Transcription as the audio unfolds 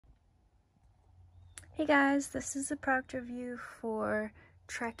Hey guys, this is a product review for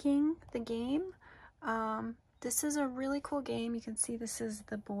Trekking the game. This is a really cool game. You can see this is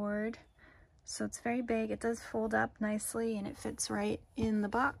the board. So it's very big. It does fold up nicely and it fits right in the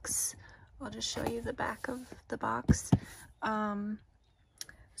box. I'll just show you the back of the box. Yeah,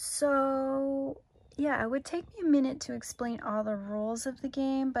 it would take me a minute to explain all the rules of the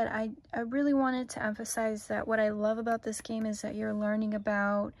game, but I really wanted to emphasize that what I love about this game is that you're learning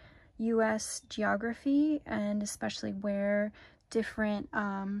about US geography and especially where different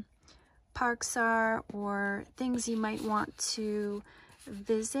parks are or things you might want to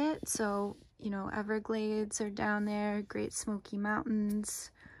visit. So, you know, Everglades are down there, Great Smoky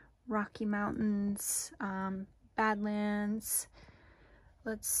Mountains, Rocky Mountains, Badlands,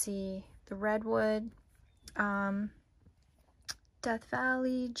 let's see, the Redwood, Death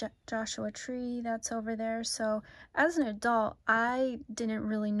Valley, Joshua Tree, that's over there. So as an adult, I didn't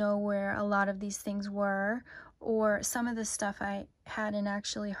really know where a lot of these things were, or some of the stuff I hadn't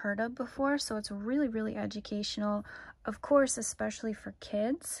actually heard of before. So it's really, really educational, of course, especially for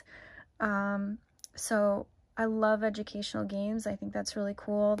kids. So I love educational games. I think that's really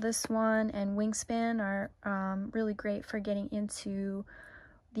cool. This one and Wingspan are really great for getting into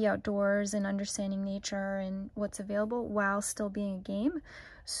the outdoors and understanding nature and what's available while still being a game.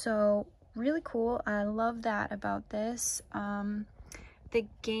 So really cool. I love that about this. The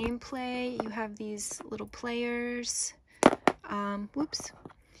gameplay, you have these little players. Whoops.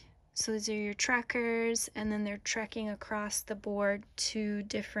 So these are your trackers, and then they're trekking across the board to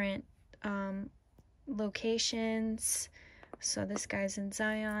different locations. So this guy's in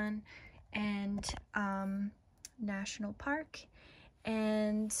Zion and National Park.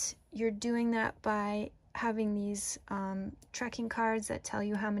 And you're doing that by having these trekking cards that tell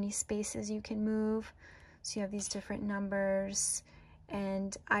you how many spaces you can move. So you have these different numbers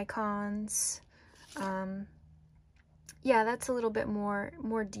and icons. Yeah, that's a little bit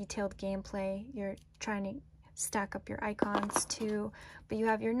more detailed gameplay. You're trying to stack up your icons too, but you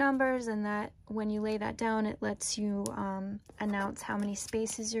have your numbers, and that when you lay that down, it lets you announce how many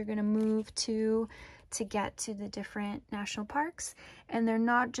spaces you're going to move to get to the different national parks. And they're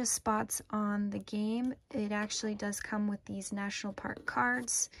not just spots on the game. It actually does come with these national park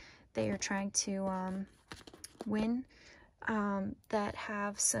cards that you're trying to win, that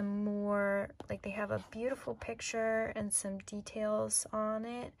have some more, like they have a beautiful picture and some details on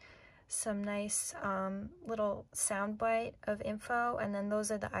it, some nice little soundbite of info, and then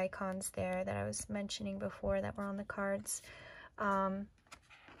those are the icons there that I was mentioning before that were on the cards.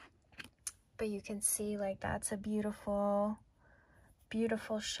 But you can see, like, that's a beautiful,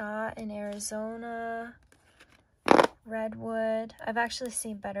 beautiful shot in Arizona. Redwood. I've actually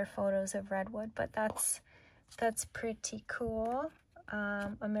seen better photos of Redwood, but that's pretty cool.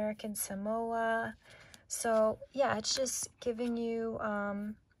 American Samoa. So yeah, it's just giving you,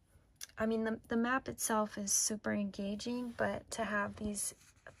 I mean, the map itself is super engaging, but to have these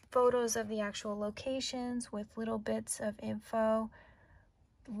photos of the actual locations with little bits of info.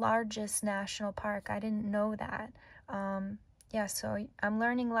 Largest national park, I didn't know that. Yeah, so I'm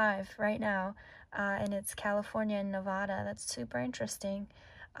learning live right now, and it's California and Nevada. That's super interesting.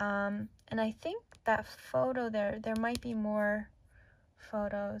 And I think that photo there might be more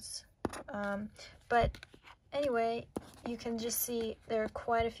photos, but anyway, you can just see there are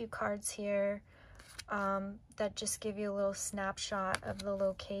quite a few cards here that just give you a little snapshot of the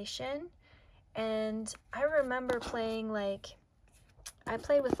location. And I remember playing, like, I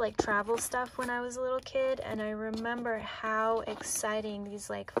played with like travel stuff when I was a little kid, and I remember how exciting these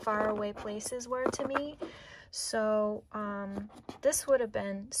like faraway places were to me. So this would have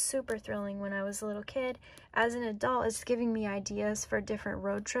been super thrilling when I was a little kid. As an adult, it's giving me ideas for different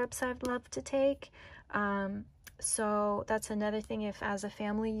road trips I'd love to take. So that's another thing. If as a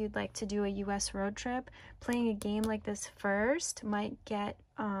family you'd like to do a US road trip, playing a game like this first might get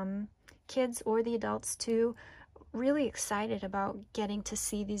kids or the adults too really excited about getting to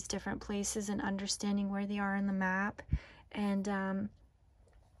see these different places and understanding where they are in the map. And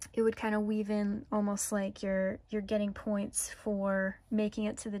it would kind of weave in almost like you're getting points for making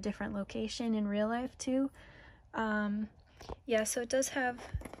it to the different location in real life too. Yeah, so it does have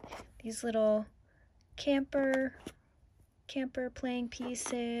these little camper playing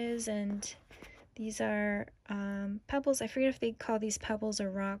pieces, and these are pebbles. I forget if they call these pebbles or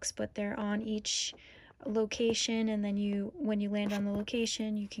rocks, but they're on each location, and then when you land on the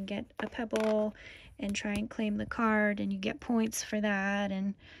location, you can get a pebble and try and claim the card, and you get points for that.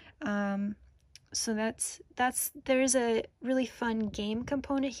 And so there's a really fun game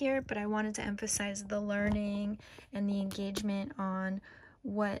component here, but I wanted to emphasize the learning and the engagement on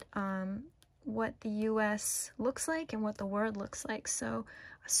what what the US looks like and what the world looks like. So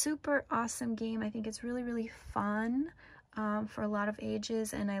a super awesome game. I think it's really, really fun for a lot of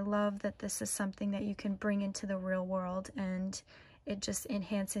ages, and I love that this is something that you can bring into the real world, and it just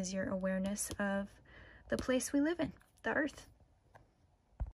enhances your awareness of the place we live in, the Earth.